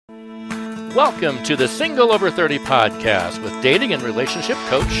Welcome to the Single Over 30 podcast with dating and relationship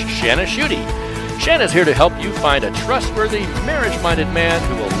coach Shanna Schutte. Shanna's here to help you find a trustworthy, marriage-minded man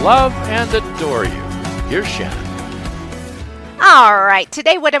who will love and adore you. Here's Shanna. All right,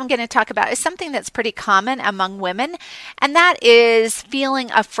 today what I'm going to talk about is something that's pretty common among women, and that is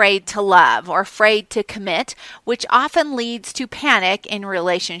feeling afraid to love or afraid to commit, which often leads to panic in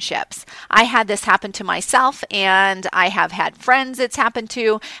relationships. I had this happen to myself, and I have had friends it's happened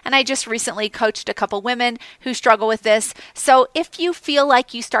to, and I just recently coached a couple women who struggle with this. So if you feel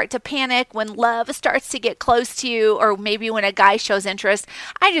like you start to panic when love starts to get close to you, or maybe when a guy shows interest,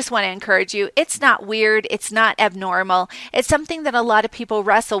 I just want to encourage you. It's not weird. It's not abnormal. It's something that a lot of people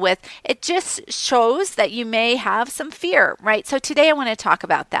wrestle with. It just shows that you may have some fear, right? So today I want to talk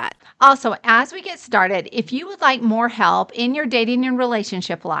about that. Also, as we get started, if you would like more help in your dating and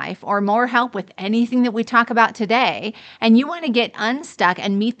relationship life, or more help with anything that we talk about today, and you want to get unstuck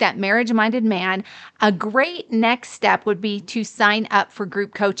and meet that marriage-minded man, a great next step would be to sign up for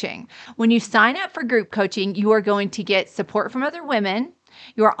group coaching. When you sign up for group coaching, you are going to get support from other women.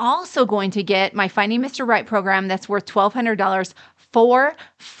 You're also going to get my Finding Mr. Right program that's worth $1,200 for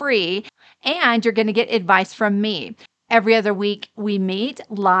free, and you're going to get advice from me. Every other week we meet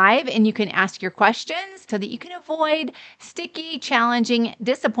live and you can ask your questions so that you can avoid sticky, challenging,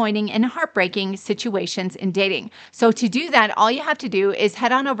 disappointing, and heartbreaking situations in dating. So to do that, all you have to do is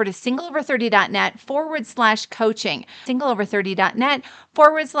head on over to singleover30.net/coaching,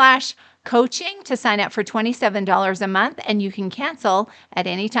 singleover30.net/coaching to sign up for $27 a month, and you can cancel at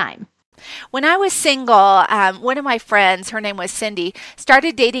any time. When I was single, one of my friends, her name was Cindy,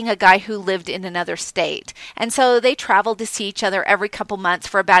 started dating a guy who lived in another state. And so they traveled to see each other every couple months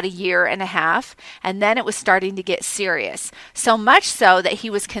for about a year and a half. And then it was starting to get serious. So much so that he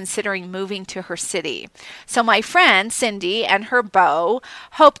was considering moving to her city. So my friend, Cindy, and her beau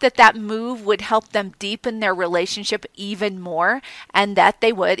hoped that that move would help them deepen their relationship even more and that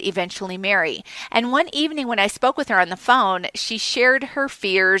they would eventually marry. And one evening when I spoke with her on the phone, she shared her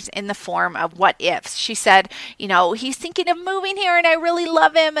fears in the form of what ifs. She said, he's thinking of moving here and I really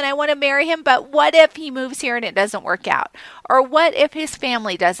love him and I want to marry him, but what if he moves here and it doesn't work out? Or what if his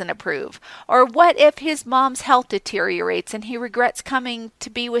family doesn't approve? Or what if his mom's health deteriorates and he regrets coming to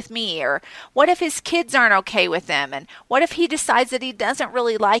be with me? Or what if his kids aren't okay with him? And what if he decides that he doesn't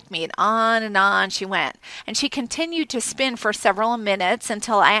really like me? And on she went. And she continued to spin for several minutes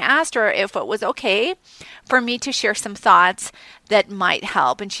until I asked her if it was okay for me to share some thoughts that might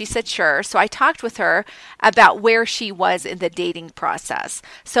help. And she said, sure. So I talked with her about where she was in the dating process.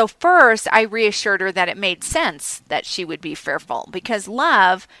 So first, I reassured her that it made sense that she would be fearful because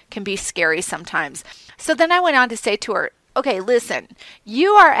love can be scary sometimes. So then I went on to say to her, okay, listen,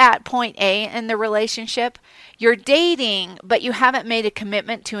 you are at point A in the relationship. You're dating, but you haven't made a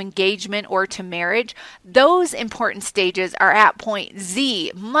commitment to engagement or to marriage. Those important stages are at point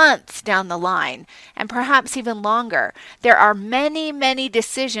Z, months down the line, and perhaps even longer. There are many, many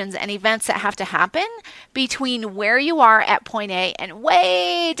decisions and events that have to happen between where you are at point A and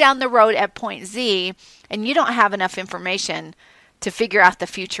way down the road at point Z, and you don't have enough information to figure out the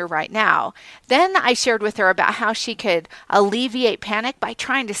future right now. Then I shared with her about how she could alleviate panic by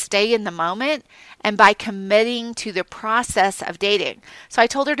trying to stay in the moment and by committing to the process of dating. So I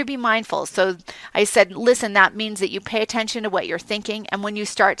told her to be mindful. So I said, listen, that means that you pay attention to what you're thinking. And when you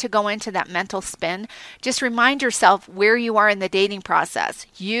start to go into that mental spin, just remind yourself where you are in the dating process.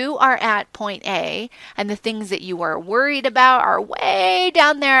 You are at point A, and the things that you are worried about are way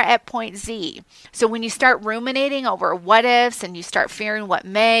down there at point Z. So when you start ruminating over what ifs and you start fearing what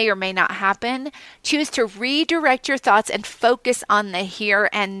may or may not happen, choose to redirect your thoughts and focus on the here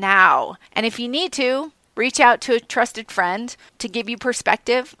and now. And if you need to, reach out to a trusted friend to give you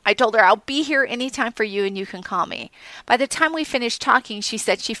perspective. I told her I'll be here anytime for you and you can call me. By the time we finished talking, she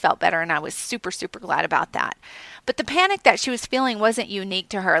said she felt better and I was super, super glad about that. But the panic that she was feeling wasn't unique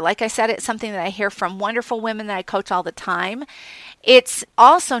to her. Like I said, it's something that I hear from wonderful women that I coach all the time. It's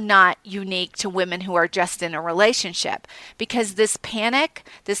also not unique to women who are just in a relationship because this panic,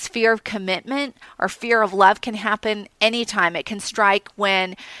 this fear of commitment or fear of love can happen anytime. It can strike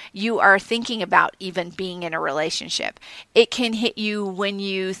when you are thinking about even being in a relationship. It can hit you when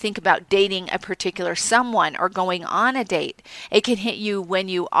you think about dating a particular someone or going on a date. It can hit you when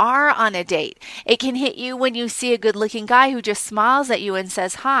you are on a date. It can hit you when you see a good-looking guy who just smiles at you and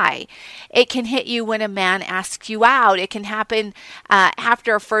says hi. It can hit you when a man asks you out. It can happen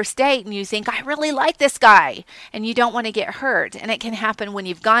after a first date and you think, I really like this guy, and you don't want to get hurt. And it can happen when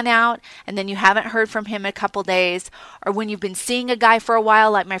you've gone out and then you haven't heard from him in a couple days, or when you've been seeing a guy for a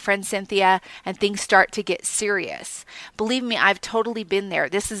while, like my friend Cynthia, and things start to get serious. Believe me, I've totally been there.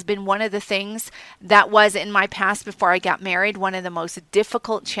 This has been one of the things that was in my past before I got married, one of the most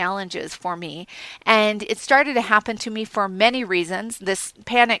difficult challenges for me. And it started to happen to me for many reasons. This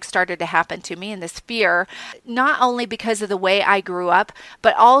panic started to happen to me, and this fear, not only because of the way I grew up,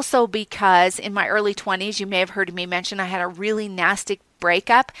 but also because in my early 20s, you may have heard me mention I had a really nasty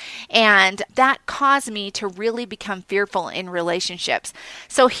breakup, and that caused me to really become fearful in relationships.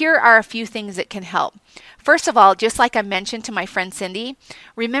 So here are a few things that can help. First of all, just like I mentioned to my friend Cindy,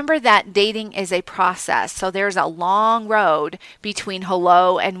 remember that dating is a process. So there's a long road between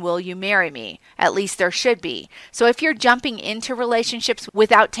hello and will you marry me? At least there should be. So if you're jumping into relationships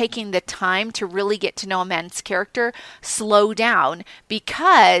without taking the time to really get to know a man's character, slow down,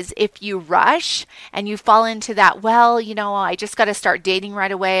 because if you rush and you fall into that, well, I just got to start dating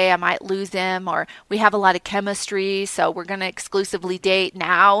right away, I might lose him, or we have a lot of chemistry, so we're going to exclusively date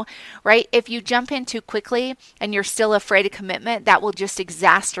now, right? If you jump in too quickly and you're still afraid of commitment, that will just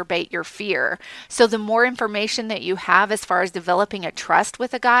exacerbate your fear. So the more information that you have as far as developing a trust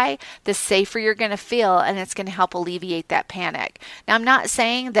with a guy, the safer you're going to feel, and it's going to help alleviate that panic. Now, I'm not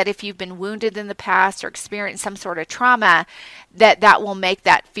saying that if you've been wounded in the past or experienced some sort of trauma, that will make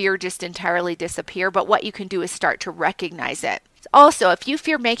that fear just entirely disappear, but what you can do is start to recognize it. Also, if you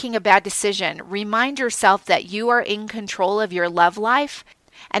fear making a bad decision, remind yourself that you are in control of your love life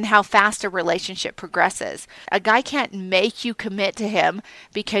and how fast a relationship progresses. A guy can't make you commit to him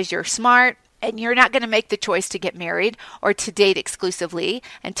because you're smart, and you're not going to make the choice to get married or to date exclusively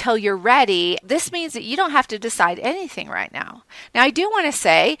until you're ready. This means that you don't have to decide anything right now. Now, I do want to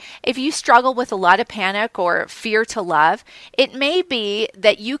say, if you struggle with a lot of panic or fear to love, it may be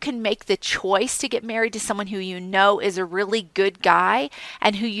that you can make the choice to get married to someone who you know is a really good guy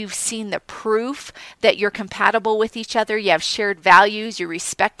and who you've seen the proof that you're compatible with each other, you have shared values, you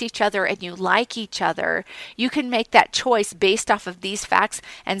respect each other, and you like each other. You can make that choice based off of these facts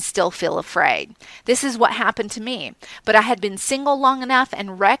and still feel afraid. This is what happened to me. But I had been single long enough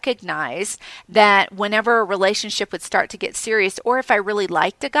and recognized that whenever a relationship would start to get serious, or if I really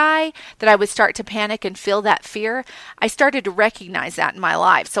liked a guy, that I would start to panic and feel that fear. I started to recognize that in my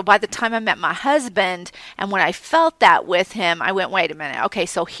life. So by the time I met my husband, and when I felt that with him, I went, wait a minute. Okay,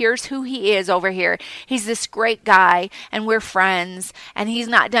 so here's who he is over here. He's this great guy, and we're friends, and he's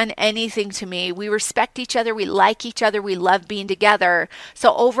not done anything to me. We respect each other. We like each other. We love being together.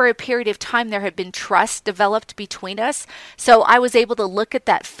 So over a period of time, there had been trust developed between us. So I was able to look at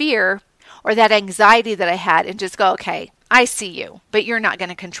that fear or that anxiety that I had and just go, okay, I see you, but you're not going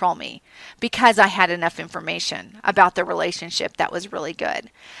to control me, because I had enough information about the relationship that was really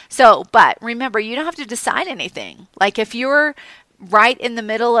good. So, but remember, you don't have to decide anything. Like if you're right in the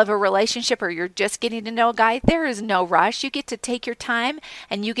middle of a relationship or you're just getting to know a guy, there is no rush. You get to take your time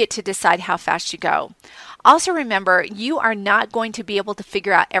and you get to decide how fast you go. Also remember, you are not going to be able to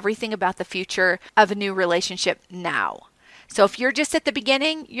figure out everything about the future of a new relationship now. So if you're just at the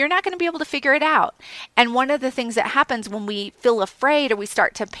beginning, you're not going to be able to figure it out. And one of the things that happens when we feel afraid or we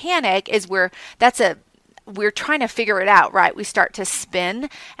start to panic is we're trying to figure it out, right? We start to spin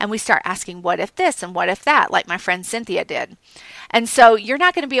and we start asking, what if this and what if that, like my friend Cynthia did. And so you're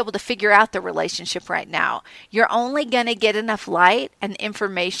not going to be able to figure out the relationship right now. You're only going to get enough light and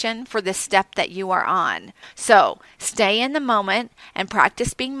information for the step that you are on. So stay in the moment and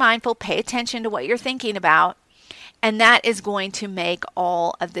practice being mindful. Pay attention to what you're thinking about. And that is going to make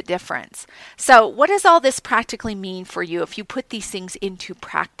all of the difference. So what does all this practically mean for you if you put these things into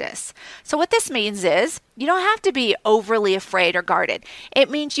practice? So what this means is you don't have to be overly afraid or guarded.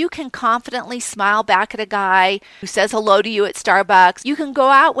 It means you can confidently smile back at a guy who says hello to you at Starbucks. You can go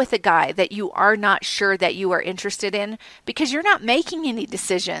out with a guy that you are not sure that you are interested in because you're not making any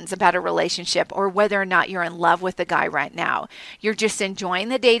decisions about a relationship or whether or not you're in love with the guy right now. You're just enjoying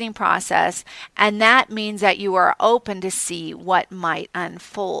the dating process, and that means that you are open to see what might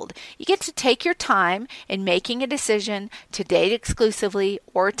unfold. You get to take your time in making a decision to date exclusively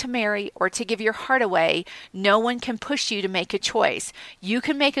or to marry or to give your heart away. No one can push you to make a choice. You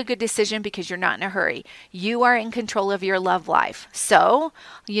can make a good decision because you're not in a hurry. You are in control of your love life. So,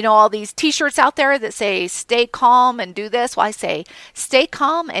 all these t-shirts out there that say stay calm and do this. Well, I say stay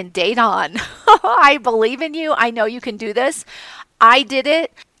calm and date on. I believe in you. I know you can do this. I did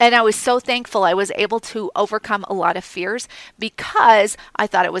it. And I was so thankful I was able to overcome a lot of fears because I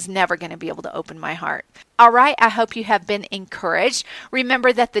thought I was never going to be able to open my heart. All right, I hope you have been encouraged.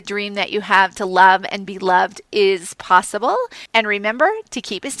 Remember that the dream that you have to love and be loved is possible. And remember to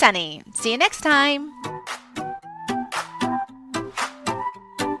keep it sunny. See you next time.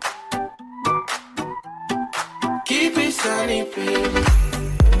 Keep it sunny, baby.